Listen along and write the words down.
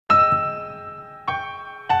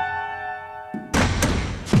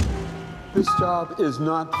This job is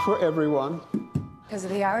not for everyone. Because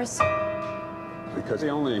of the hours? Because the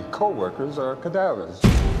only co-workers are cadavers.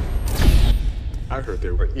 I heard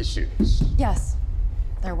there were issues. Yes,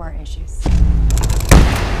 there were issues.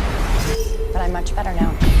 But I'm much better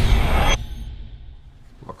now.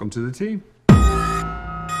 Welcome to the team.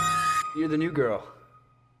 You're the new girl.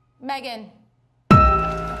 Megan.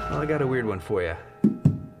 Well, I got a weird one for you.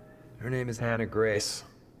 Her name is Hannah Grace.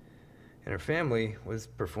 And her family was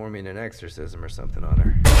performing an exorcism or something on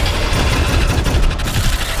her.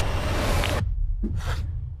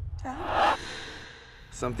 Dad?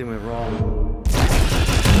 Something went wrong.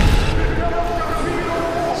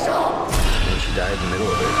 And she died in the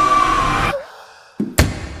middle of it.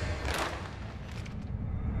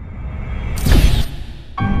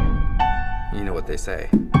 You know what they say.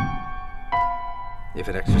 If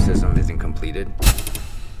an exorcism isn't completed,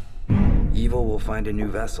 evil will find a new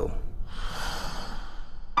vessel.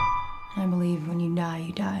 I believe when you die,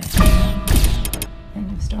 you die.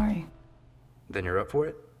 End of story. Then you're up for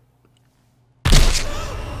it?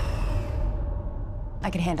 I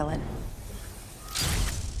can handle it.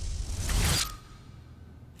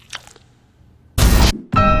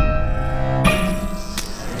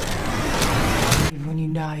 When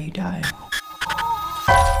you die, you die.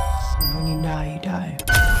 When you die, you die.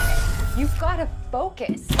 You've got to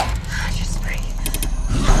focus. Just breathe.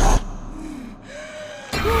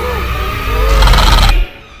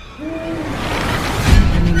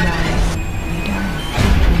 When you die, you die.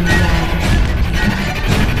 When you die, you die.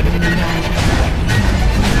 When you die, you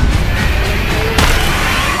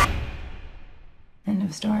die. End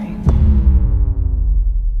of story.